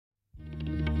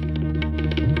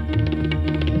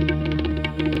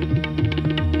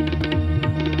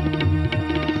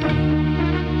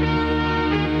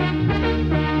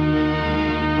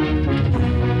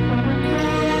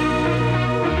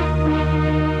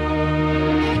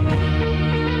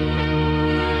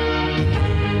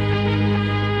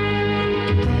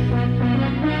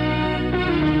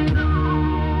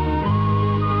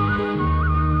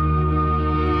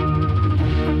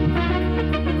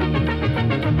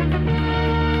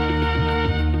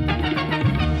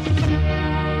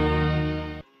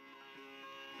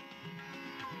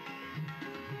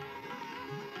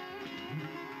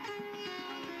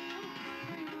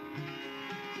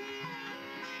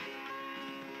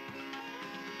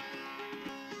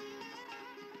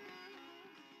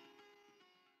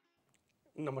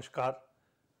Namaskar.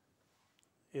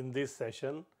 In this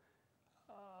session,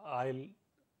 I'll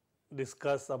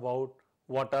discuss about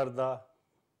what are the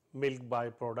milk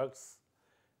byproducts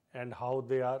and how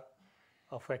they are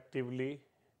effectively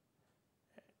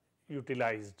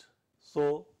utilized.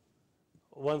 So,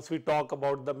 once we talk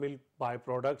about the milk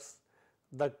byproducts,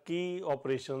 the key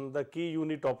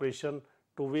unit operation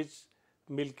to which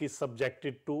milk is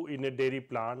subjected to in a dairy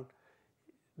plant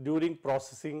during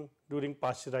processing, during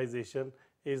pasteurization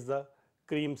is the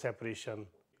cream separation.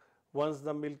 Once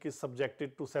the milk is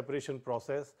subjected to separation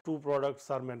process, two products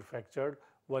are manufactured.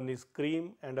 One is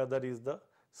cream and other is the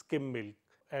skim milk.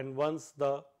 And once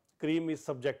the cream is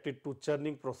subjected to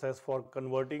churning process for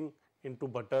converting into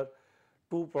butter,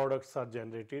 two products are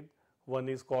generated. One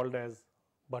is called as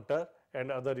butter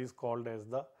and other is called as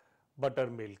the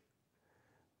buttermilk.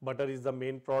 Butter is the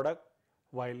main product,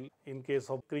 while in case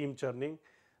of cream churning,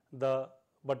 the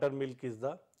buttermilk is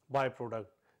the byproduct.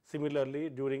 Similarly,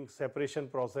 during separation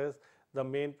process, the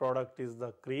main product is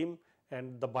the cream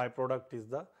and the byproduct is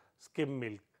the skim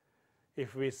milk.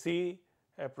 If we see,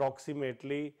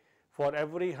 approximately for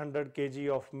every 100 kg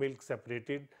of milk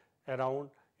separated, around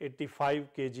 85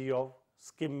 kg of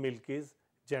skim milk is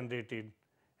generated,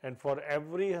 and for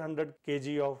every 100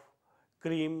 kg of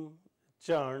cream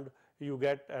churned, you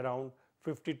get around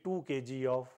 52 kg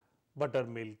of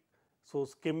buttermilk. So,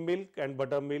 skim milk and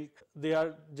buttermilk, they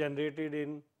are generated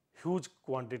in huge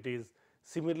quantities.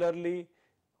 Similarly,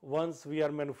 once we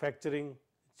are manufacturing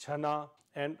chana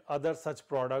and other such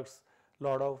products,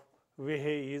 lot of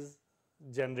whey is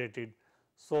generated.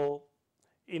 So,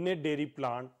 in a dairy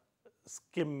plant,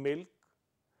 skim milk,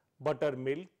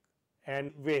 buttermilk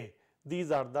and whey,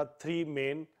 these are the three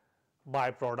main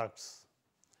byproducts.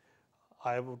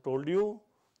 I have told you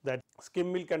that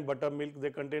skim milk and buttermilk, they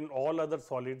contain all other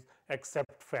solids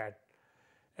except fat,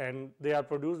 and they are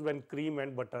produced when cream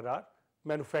and butter are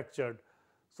manufactured.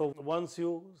 So, once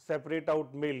you separate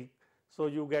out milk, so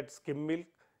you get skim milk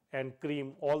and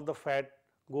cream, all the fat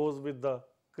goes with the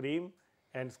cream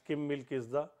and skim milk is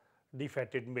the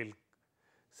defatted milk.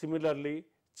 Similarly,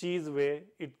 cheese whey,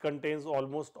 it contains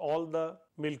almost all the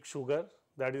milk sugar,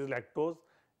 that is lactose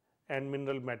and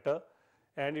mineral matter,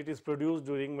 and it is produced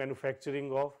during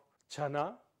manufacturing of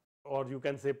chana, or you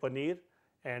can say paneer,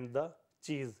 and the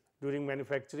cheese. During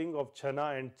manufacturing of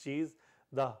chana and cheese,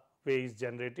 the whey is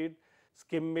generated.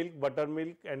 Skim milk,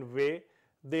 buttermilk and whey,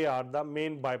 they are the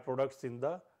main byproducts in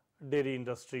the dairy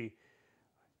industry.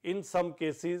 In some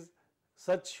cases,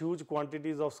 such huge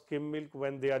quantities of skim milk,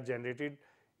 when they are generated,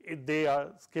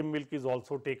 skim milk is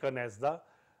also taken as the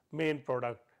main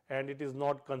product and it is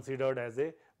not considered as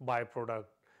a byproduct.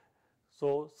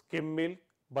 So, skim milk,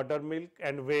 buttermilk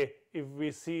and whey, if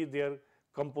we see their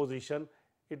composition,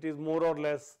 it is more or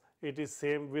less it is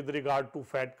same with regard to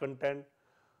fat content,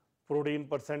 protein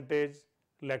percentage,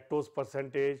 lactose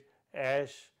percentage,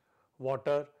 ash,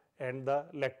 water and the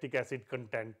lactic acid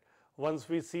content. Once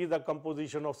we see the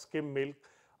composition of skim milk,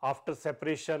 after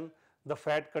separation, the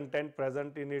fat content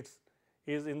present in it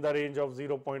is in the range of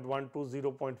 0.1 to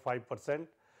 0.5%.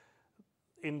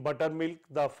 In buttermilk,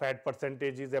 the fat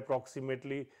percentage is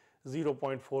approximately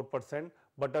 0.4%.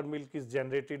 Buttermilk is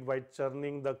generated by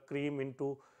churning the cream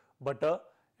into butter,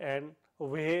 and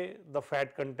whey, the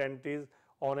fat content is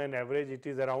on an average it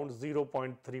is around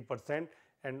 0.3%,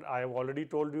 and I have already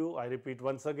told you, I repeat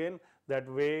once again, that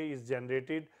whey is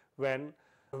generated when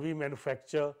we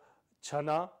manufacture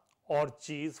chana or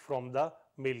cheese from the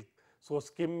milk. So,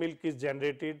 skim milk is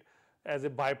generated as a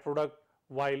byproduct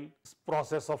while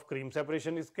process of cream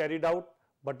separation is carried out,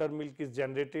 buttermilk is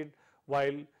generated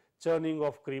while churning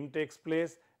of cream takes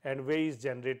place, and whey is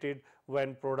generated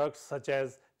when products such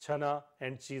as chana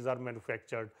and cheese are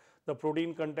manufactured. The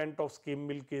protein content of skim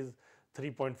milk is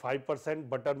 3.5%,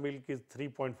 buttermilk is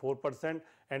 3.4%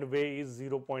 and whey is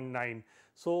 0.9.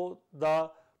 So, the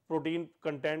protein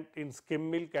content in skim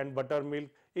milk and buttermilk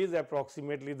is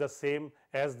approximately the same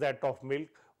as that of milk,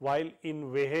 while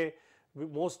in whey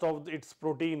most of its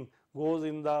protein goes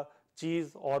in the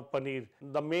cheese or paneer.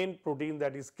 The main protein,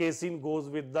 that is casein, goes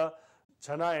with the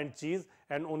chana and cheese,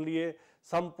 and only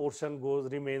some portion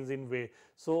remains in whey.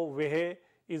 So, whey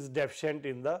is deficient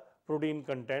in the protein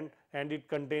content and it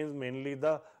contains mainly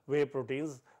the whey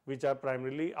proteins, which are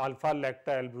primarily alpha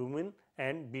lactalbumin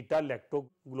and beta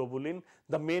lactoglobulin.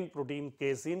 The main protein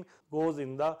casein goes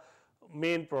in the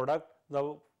main product.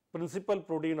 The principal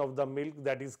protein of the milk,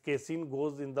 that is casein,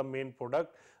 goes in the main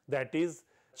product, that is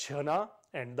chana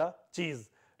and the cheese.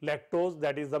 Lactose,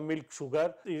 that is the milk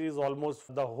sugar, it is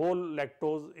almost the whole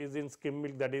lactose is in skim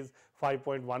milk, that is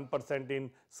 5.1%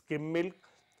 in skim milk,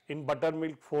 in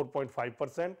buttermilk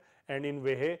 4.5%, and in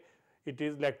whey it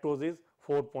is lactose is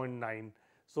 4.9.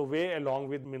 So, whey along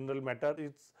with mineral matter,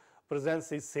 its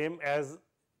presence is same as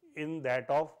in that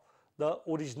of the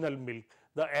original milk.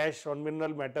 The ash on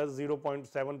mineral matter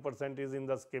 0.7% is in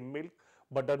the skim milk,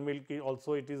 buttermilk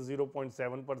also it is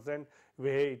 0.7%,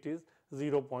 whey it is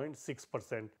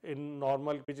 0.6%. In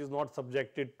normal, which is not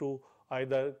subjected to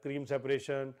either cream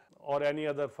separation or any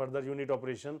other further unit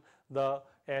operation, the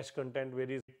ash content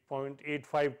varies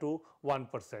 0.85 to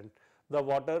 1%. The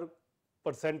water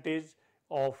percentage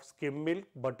of skim milk,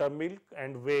 buttermilk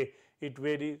and whey, it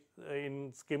varies.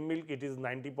 In skim milk it is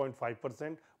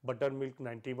 90.5%, buttermilk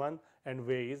 91 and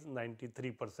whey is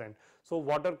 93%. So,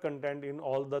 water content in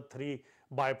all the three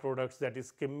byproducts, that is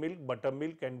skim milk,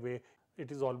 buttermilk and whey,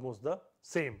 it is almost the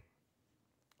same.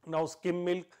 Now, skim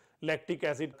milk lactic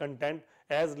acid content,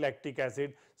 as lactic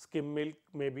acid, skim milk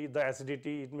may be the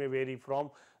acidity, it may vary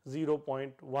from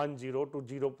 0.10 to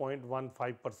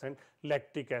 0.15%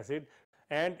 lactic acid,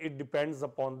 and it depends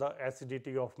upon the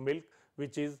acidity of milk,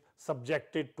 which is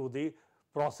subjected to the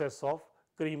process of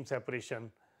cream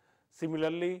separation.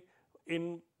 Similarly,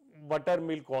 in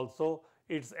buttermilk also,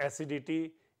 its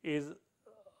acidity is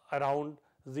around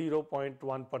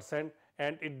 0.1%,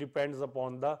 and it depends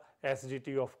upon the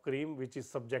acidity of cream, which is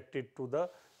subjected to the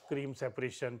cream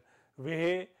separation.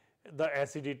 Whey, the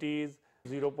acidity is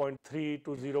 0.3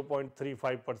 to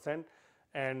 0.35%,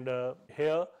 and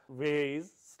here whey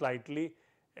is slightly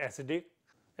acidic,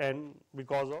 and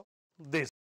because of this.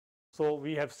 So,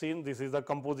 we have seen this is the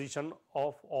composition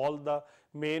of all the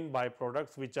main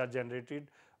byproducts which are generated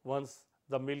once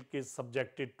the milk is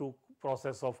subjected to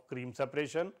process of cream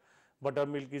separation.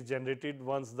 Buttermilk is generated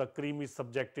once the cream is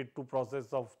subjected to process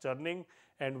of churning,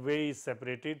 and whey is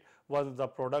separated once the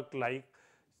product like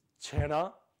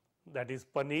chhena, that is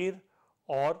paneer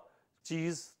or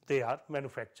cheese, they are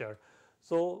manufactured.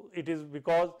 So, it is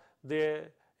because they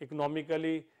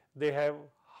economically they have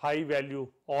high value,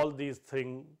 all these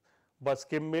things, but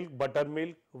skim milk,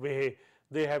 buttermilk, whey,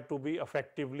 they have to be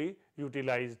effectively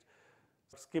utilized.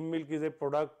 Skim milk is a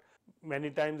product, many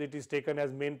times it is taken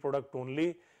as main product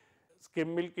only.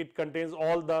 Skim milk, it contains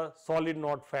all the solid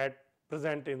not fat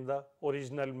present in the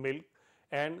original milk,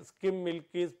 and skim milk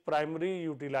is primarily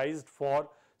utilized for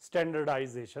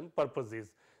standardization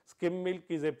purposes. Skim milk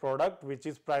is a product which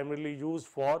is primarily used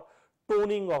for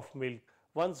toning of milk.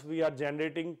 Once we are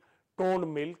generating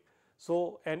toned milk,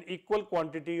 so an equal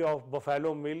quantity of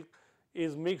buffalo milk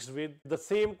is mixed with the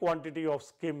same quantity of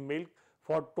skim milk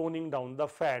for toning down the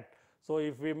fat. So,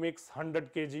 if we mix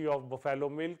 100 kg of buffalo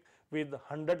milk with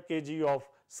 100 kg of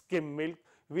skim milk,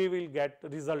 we will get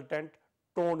resultant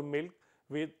toned milk,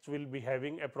 which will be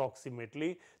having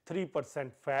approximately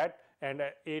 3% fat and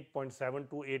 8.7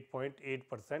 to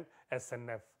 8.8%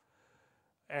 SNF.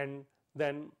 And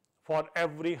then for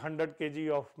every 100 kg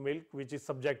of milk which is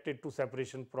subjected to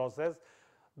separation process,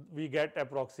 we get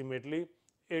approximately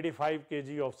 85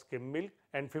 kg of skim milk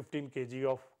and 15 kg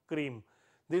of cream.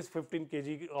 This 15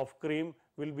 kg of cream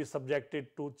will be subjected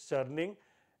to churning,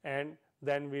 and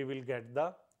then we will get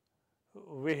the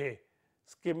whey.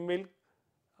 Skim milk,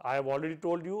 I have already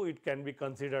told you, it can be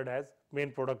considered as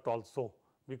main product also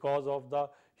because of the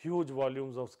huge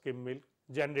volumes of skim milk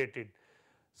generated.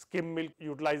 Skim milk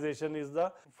utilization is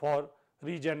the for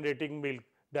regenerating milk.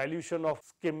 Dilution of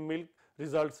skim milk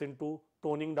results into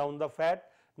toning down the fat.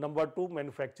 Number 2,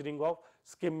 manufacturing of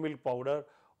skim milk powder,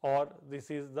 or this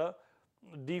is the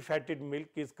defatted milk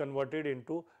is converted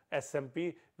into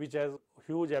SMP, which has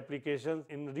huge applications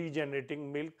in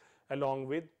regenerating milk along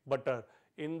with butter.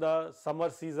 In the summer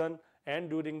season and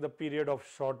during the period of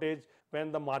shortage,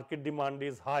 when the market demand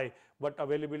is high but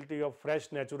availability of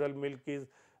fresh natural milk is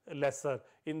lesser,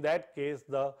 in that case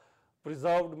the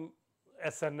preserved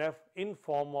SNF in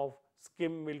form of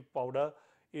skim milk powder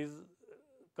is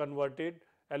converted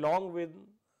along with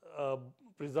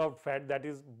preserved fat, that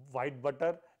is white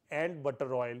butter and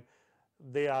butter oil.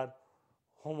 They are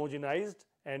homogenized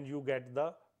and you get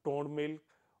the toned milk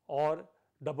or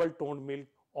double toned milk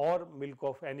or milk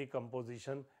of any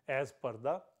composition as per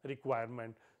the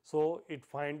requirement. So, it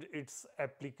finds its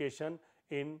application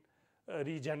in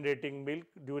regenerating milk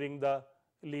during the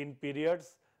lean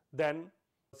periods. Then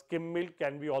skim milk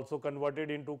can be also converted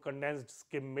into condensed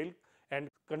skim milk, and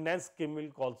condensed skim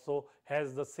milk also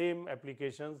has the same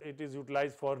applications. It is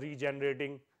utilized for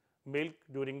regenerating milk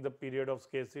during the period of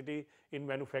scarcity in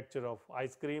manufacture of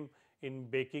ice cream, in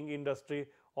baking industry,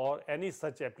 or any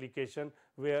such application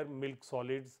where milk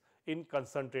solids in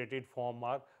concentrated form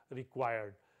are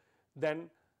required. Then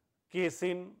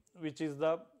casein, which is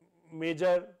the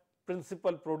major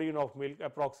principal protein of milk,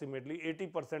 approximately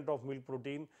 80% of milk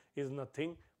protein is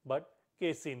nothing but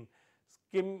casein.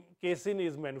 Casein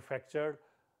is manufactured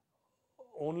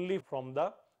only from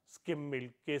the skim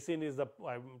milk. Casein is the,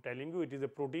 I am telling you, it is a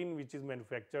protein which is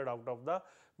manufactured out of the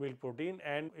milk protein,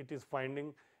 and it is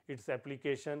finding its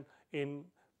application in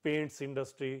paints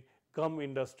industry, gum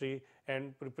industry,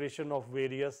 and preparation of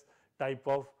various type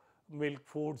of milk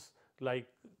foods like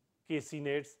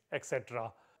caseinates,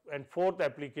 etc. And fourth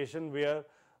application where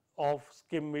of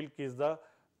skim milk is the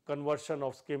conversion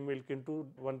of skim milk into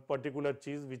one particular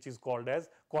cheese which is called as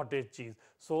cottage cheese.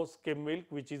 So, skim milk,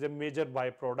 which is a major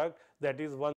byproduct, that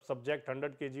is, one subject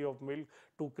 100 kg of milk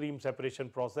to cream separation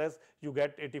process, you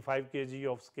get 85 kg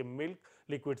of skim milk,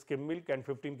 liquid skim milk, and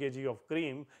 15 kg of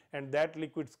cream, and that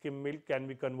liquid skim milk can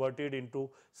be converted into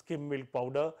skim milk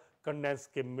powder, condensed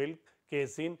skim milk,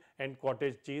 casein, and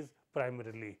cottage cheese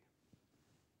primarily.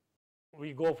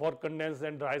 We go for condensed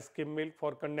and dry skim milk.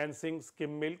 For condensing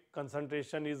skim milk,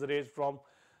 concentration is raised from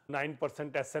 9%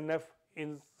 SNF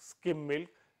in skim milk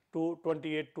to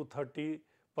 28 to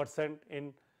 30%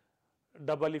 in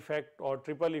double effect or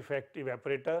triple effect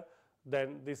evaporator.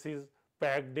 Then this is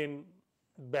packed in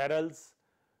barrels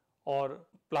or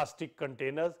plastic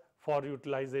containers for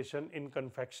utilization in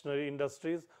confectionery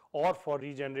industries or for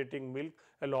regenerating milk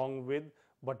along with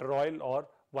butter oil or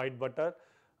white butter.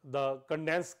 The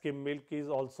condensed skim milk is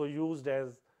also used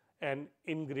as an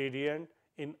ingredient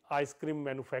in ice cream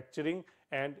manufacturing,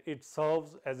 and it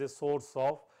serves as a source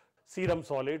of serum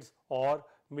solids or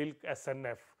milk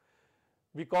SNF.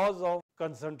 Because of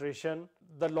concentration,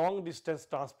 the long distance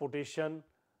transportation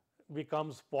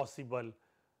becomes possible,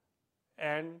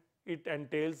 and it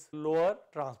entails lower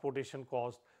transportation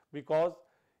cost, because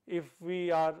if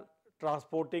we are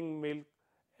transporting milk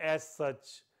as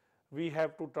such, we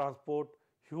have to transport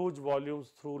huge volumes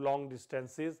through long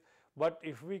distances, but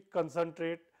if we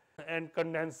concentrate and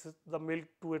condense the milk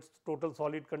to its total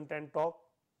solid content of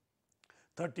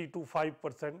 30 to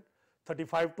 5%,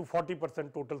 35 to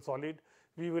 40% total solid,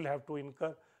 we will have to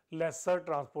incur lesser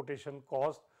transportation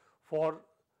cost for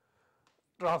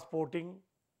transporting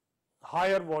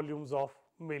higher volumes of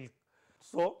milk.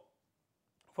 So,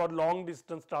 for long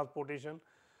distance transportation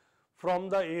from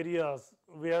the areas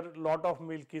where lot of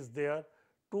milk is there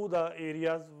to the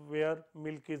areas where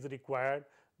milk is required,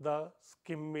 the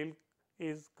skim milk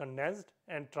is condensed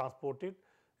and transported,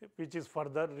 which is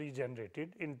further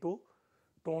regenerated into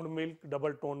toned milk,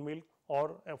 double toned milk,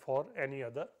 or for any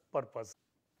other purpose.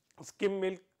 Skim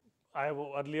milk, I have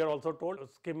earlier also told,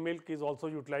 skim milk is also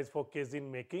utilized for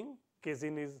casein making.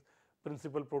 Casein is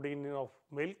principal protein of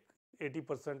milk.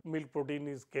 80% milk protein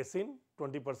is casein,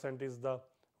 20% is the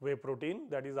whey protein,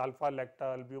 that is alpha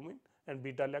lactalbumin and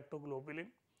beta lactoglobulin.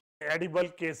 Edible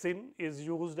casein is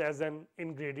used as an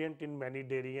ingredient in many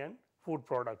dairy and food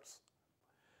products.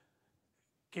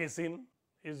 Casein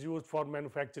is used for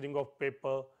manufacturing of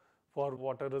paper, for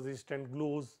water resistant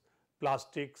glues,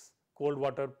 plastics, cold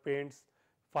water paints,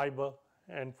 fiber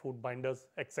and food binders,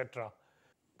 etc.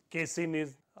 Casein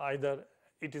is either,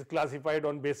 it is classified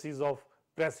on basis of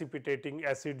precipitating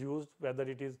acid used, whether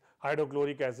it is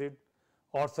hydrochloric acid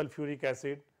or sulfuric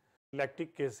acid.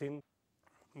 Lactic casein,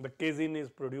 the casein is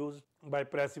produced by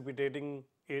precipitating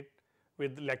it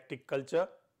with lactic culture.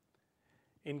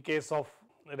 In case of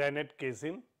rennet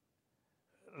casein,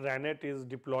 rennet is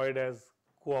deployed as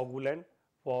coagulant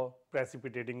for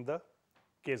precipitating the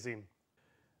casein.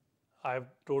 I have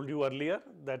told you earlier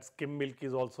that skim milk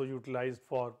is also utilized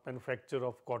for manufacture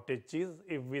of cottage cheese.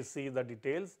 If we see the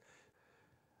details,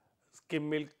 skim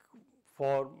milk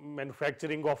for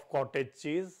manufacturing of cottage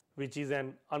cheese, which is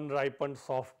an unripened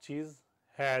soft cheese,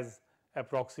 has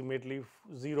approximately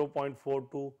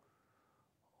 0.4 to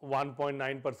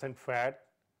 1.9% fat,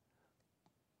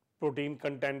 protein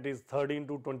content is 13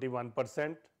 to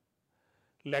 21%,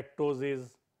 lactose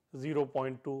is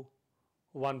 0.2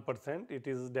 1%, it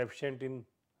is deficient in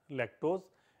lactose,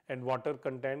 and water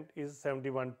content is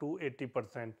 71 to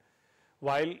 80%.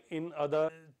 While in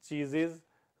other cheeses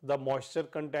the moisture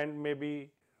content may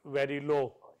be very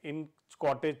low, in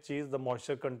cottage cheese the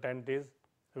moisture content is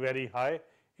very high,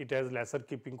 it has lesser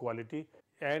keeping quality,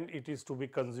 and it is to be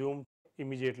consumed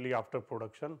immediately after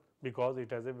production because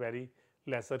it has a very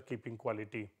lesser keeping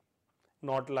quality,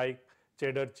 not like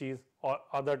cheddar cheese or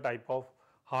other type of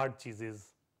hard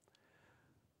cheeses.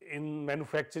 In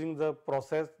manufacturing the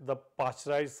process, the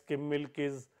pasteurized skim milk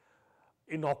is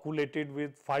inoculated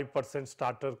with 5%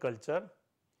 starter culture,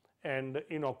 and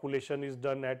inoculation is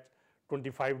done at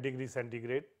 25 degrees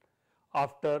centigrade.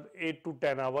 After 8 to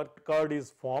 10 hours, curd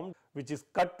is formed, which is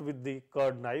cut with the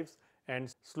curd knives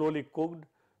and slowly cooked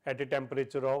at a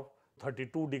temperature of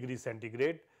 32 degrees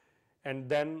centigrade, and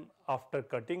then after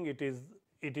cutting it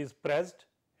is pressed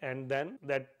and then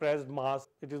that pressed mass,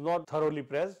 it is not thoroughly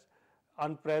pressed,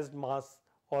 unpressed mass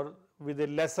or with a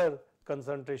lesser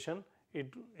concentration,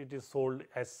 it is sold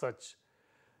as such.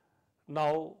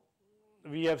 Now,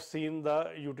 we have seen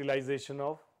the utilization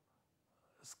of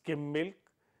skim milk,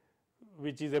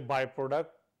 which is a byproduct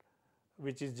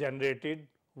which is generated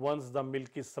once the milk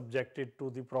is subjected to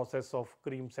the process of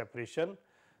cream separation.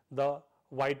 The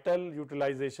vital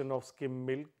utilization of skim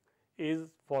milk is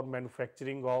for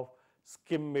manufacturing of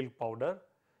skim milk powder,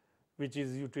 which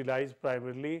is utilized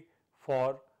primarily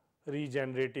for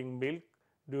regenerating milk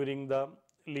during the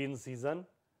lean season.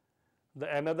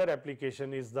 The another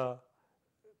application is the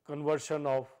conversion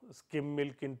of skim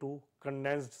milk into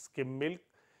condensed skim milk,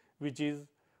 which is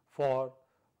for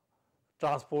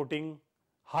transporting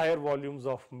higher volumes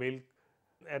of milk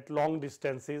at long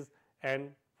distances and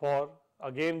for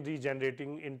again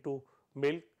regenerating into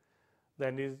milk.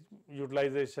 Then is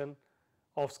utilization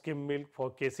of skim milk for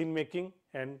casein making,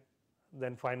 and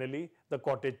then finally the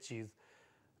cottage cheese.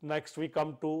 Next we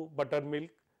come to buttermilk.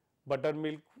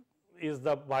 Buttermilk is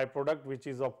the byproduct which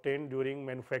is obtained during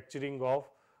manufacturing of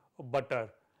butter.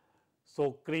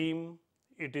 So, cream,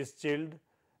 it is chilled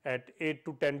at 8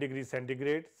 to 10 degrees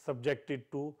centigrade,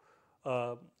 subjected to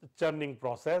churning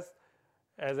process.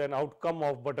 As an outcome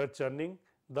of butter churning,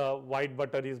 the white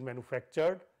butter is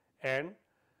manufactured, and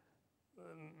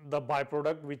the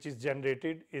byproduct which is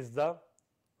generated is the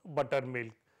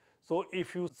buttermilk. So,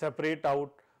 if you separate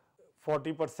out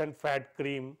 40% fat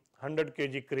cream, 100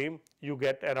 kg cream, you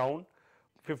get around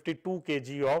 52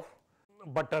 kg of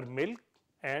buttermilk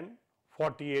and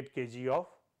 48 kg of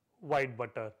white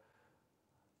butter.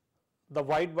 The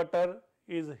white butter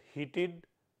is heated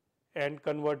and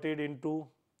converted into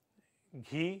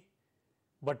ghee,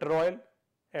 butter oil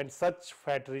and such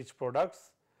fat rich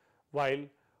products, while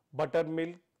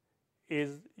buttermilk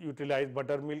is utilized.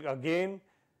 Buttermilk again,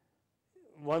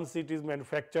 once it is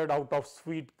manufactured out of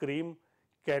sweet cream,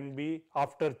 can be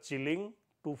after chilling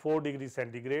to 4 degrees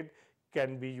centigrade,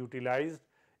 can be utilized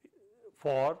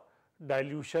for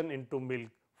dilution into milk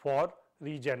for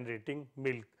regenerating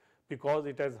milk, because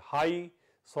it has high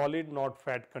solid not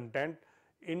fat content.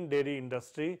 In dairy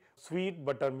industry, sweet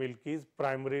buttermilk is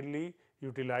primarily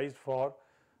utilized for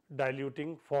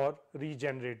diluting, for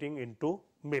regenerating into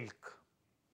milk.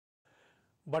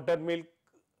 Buttermilk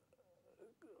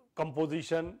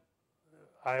composition,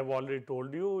 I have already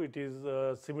told you, it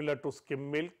is similar to skim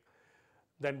milk.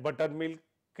 Then buttermilk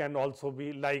can also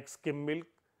be like skim milk,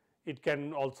 it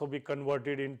can also be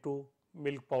converted into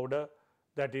milk powder,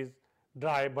 that is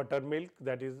dry buttermilk,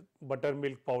 that is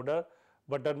buttermilk powder.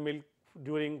 Buttermilk,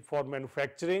 during for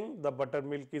manufacturing, the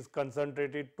buttermilk is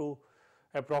concentrated to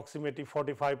approximately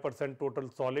 45% total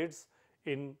solids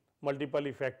in multiple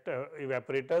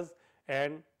evaporators,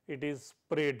 and it is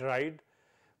spray dried.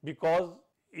 Because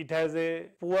it has a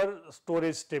poor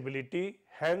storage stability,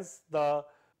 hence the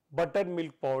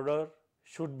buttermilk powder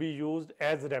should be used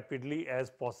as rapidly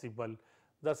as possible.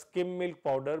 The skim milk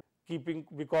powder, keeping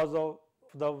because of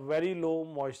the very low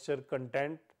moisture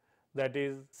content, that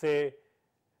is say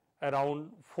around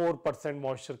 4%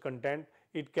 moisture content,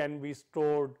 it can be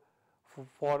stored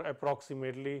for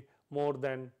approximately more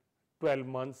than 12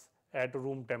 months at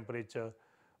room temperature,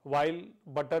 while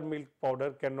buttermilk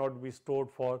powder cannot be stored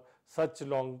for such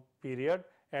long period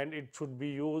and it should be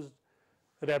used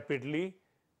rapidly.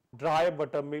 Dry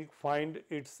buttermilk find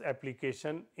its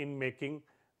application in making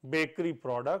bakery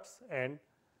products and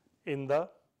in the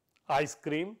ice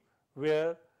cream,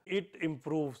 where it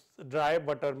improves dry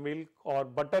buttermilk or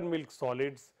buttermilk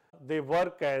solids. They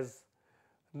work as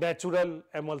natural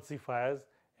emulsifiers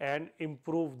and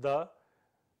improve the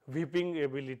whipping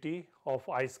ability of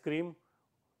ice cream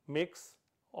mix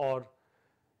or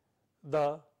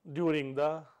the during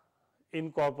the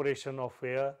incorporation of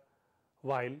air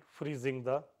while freezing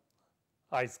the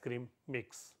ice cream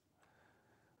mix.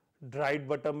 Dried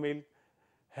buttermilk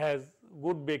has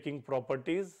good baking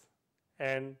properties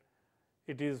and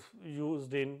it is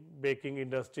used in baking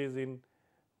industries in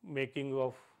making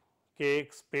of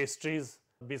cakes, pastries,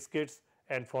 biscuits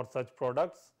and for such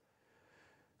products.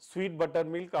 Sweet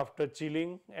buttermilk after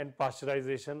chilling and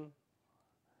pasteurization,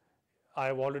 I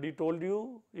have already told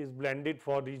you, is blended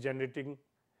for regenerating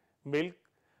milk.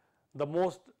 The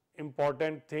most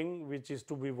important thing which is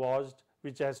to be watched,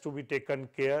 which has to be taken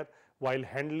care while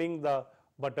handling the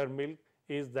buttermilk,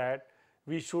 is that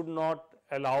we should not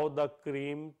allow the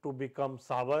cream to become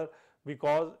sour,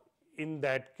 because in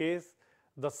that case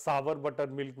the sour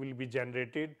buttermilk will be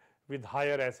generated with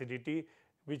higher acidity,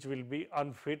 which will be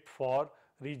unfit for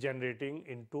regenerating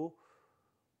into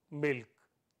milk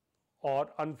or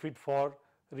unfit for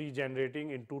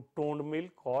regenerating into toned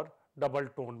milk or double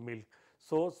toned milk.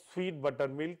 So, sweet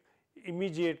buttermilk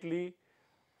immediately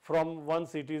from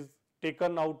once it is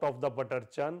taken out of the butter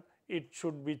churn, it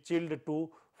should be chilled to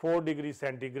 4 degrees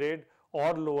centigrade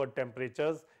or lower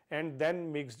temperatures and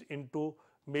then mixed into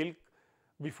milk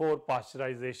before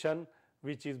pasteurization,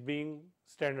 which is being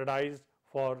standardized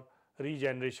for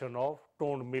regeneration of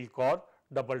toned milk or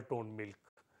double toned milk.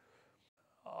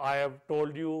 I have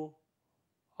told you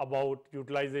about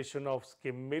utilization of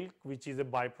skim milk, which is a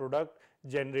byproduct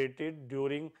generated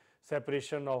during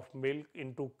separation of milk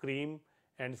into cream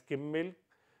and skim milk.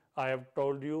 I have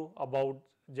told you about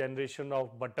generation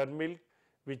of buttermilk,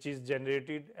 which is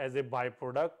generated as a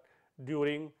byproduct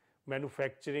during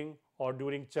manufacturing or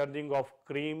during churning of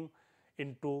cream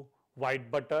into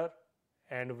white butter,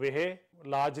 and whey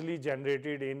largely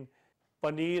generated in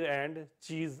paneer and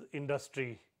cheese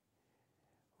industry.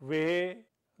 Whey,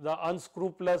 the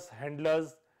unscrupulous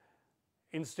handlers,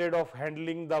 instead of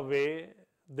handling the whey,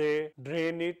 they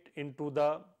drain it into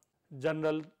the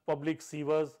general public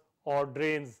sewers or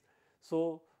drains.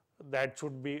 So, that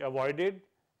should be avoided,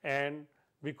 and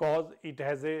because it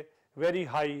has a very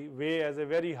high, whey has a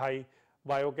very high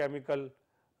biochemical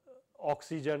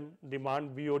oxygen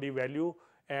demand BOD value,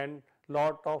 and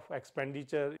lot of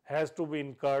expenditure has to be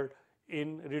incurred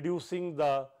in reducing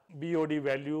the BOD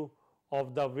value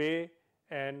of the whey,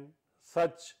 and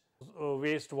such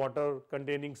wastewater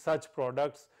containing such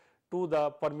products to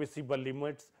the permissible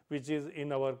limits, which is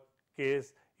in our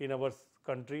case in our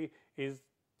country is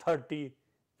 30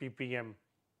 ppm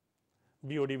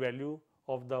BOD value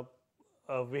of the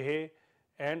whey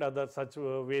and other such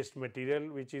waste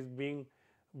material, which is being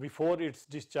before its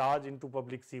discharge into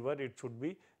public sewer, it should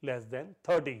be less than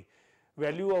 30.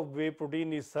 Value of whey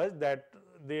protein is such that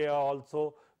they are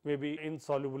also may be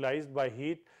insolubilized by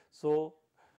heat. So,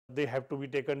 they have to be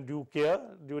taken due care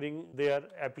during their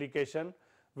application.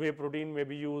 Whey protein may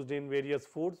be used in various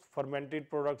foods, fermented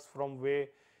products from whey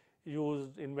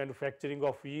used in manufacturing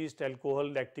of yeast, alcohol,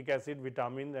 lactic acid,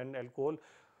 vitamins and alcohol,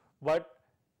 but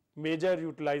major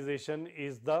utilization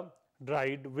is the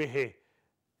dried whey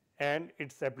and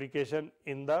its application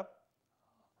in the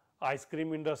ice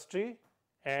cream industry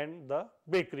and the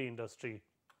bakery industry.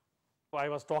 I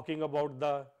was talking about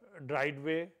the dried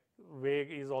whey. Whey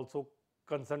is also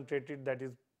concentrated, that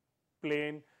is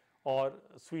plain or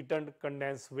sweetened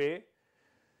condensed whey.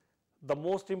 The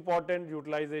most important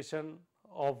utilization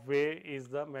of whey is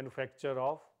the manufacture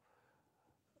of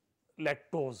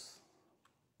lactose.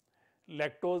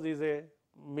 Lactose is a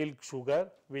milk sugar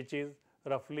which is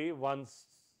roughly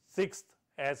 1/6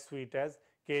 as sweet as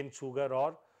cane sugar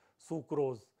or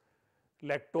sucrose.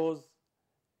 Lactose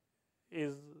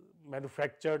is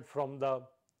manufactured from the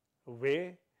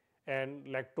whey, and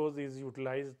lactose is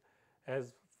utilized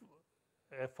as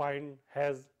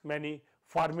has many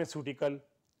pharmaceutical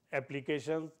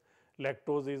applications.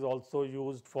 Lactose is also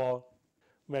used for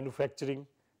manufacturing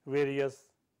various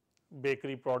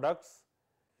bakery products,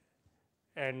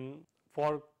 and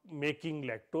for making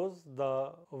lactose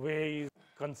the whey is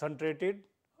concentrated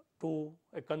to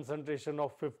a concentration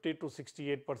of 50 to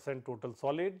 68% total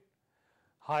solid.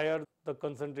 Higher the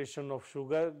concentration of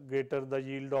sugar, greater the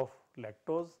yield of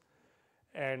lactose,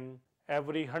 and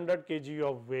every 100 kg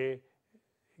of whey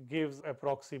gives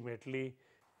approximately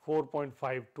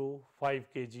 4.5 to 5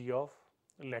 kg of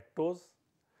lactose.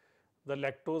 The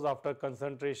lactose after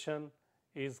concentration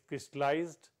is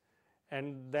crystallized,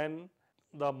 and then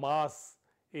the mass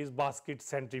is basket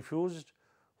centrifuged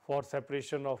for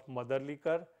separation of mother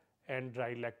liquor and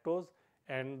dry lactose,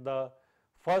 and the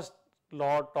first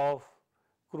lot of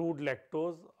crude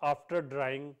lactose after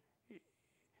drying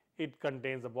it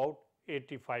contains about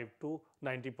 85 to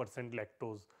 90%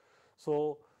 lactose.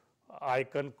 So, I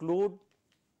conclude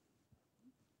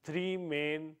three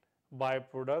main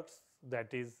byproducts,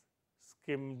 that is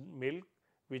skim milk,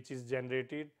 which is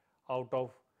generated out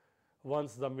of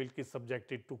once the milk is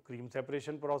subjected to cream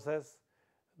separation process,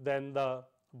 then the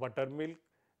buttermilk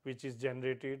which is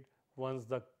generated once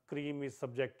the cream is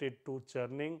subjected to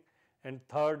churning, and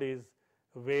third is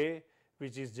whey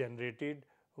which is generated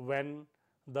when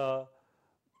the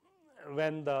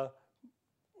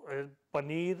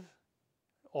paneer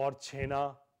or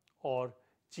chhena or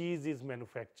cheese is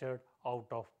manufactured out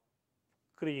of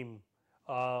cream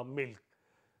milk.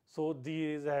 So,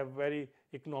 these have very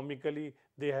economically,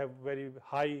 they have very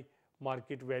high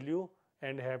market value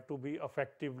and have to be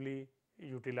effectively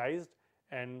utilized,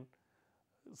 and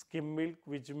skim milk,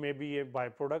 which may be a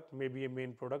byproduct, may be a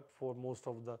main product for most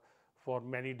of the for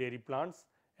many dairy plants,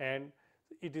 and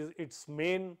it is its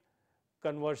main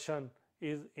conversion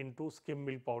is into skim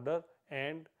milk powder,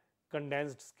 and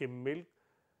condensed skim milk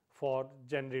for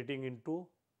generating into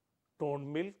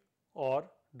toned milk or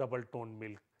double toned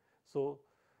milk. So,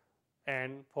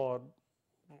 and for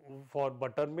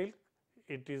buttermilk,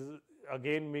 it is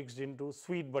again mixed into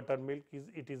sweet buttermilk,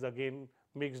 it is again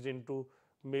mixed into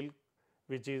milk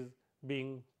which is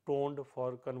being toned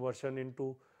for conversion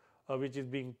into which is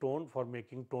being toned for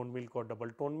making toned milk or double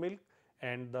toned milk.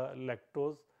 And the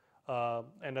lactose,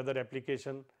 another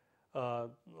application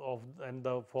of, and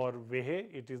the for whey,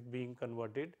 it is being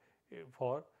converted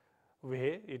for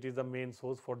whey, it is the main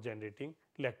source for generating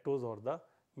lactose or the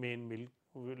main milk,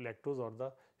 lactose or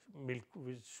the milk,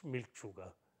 which milk sugar.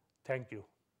 Thank you.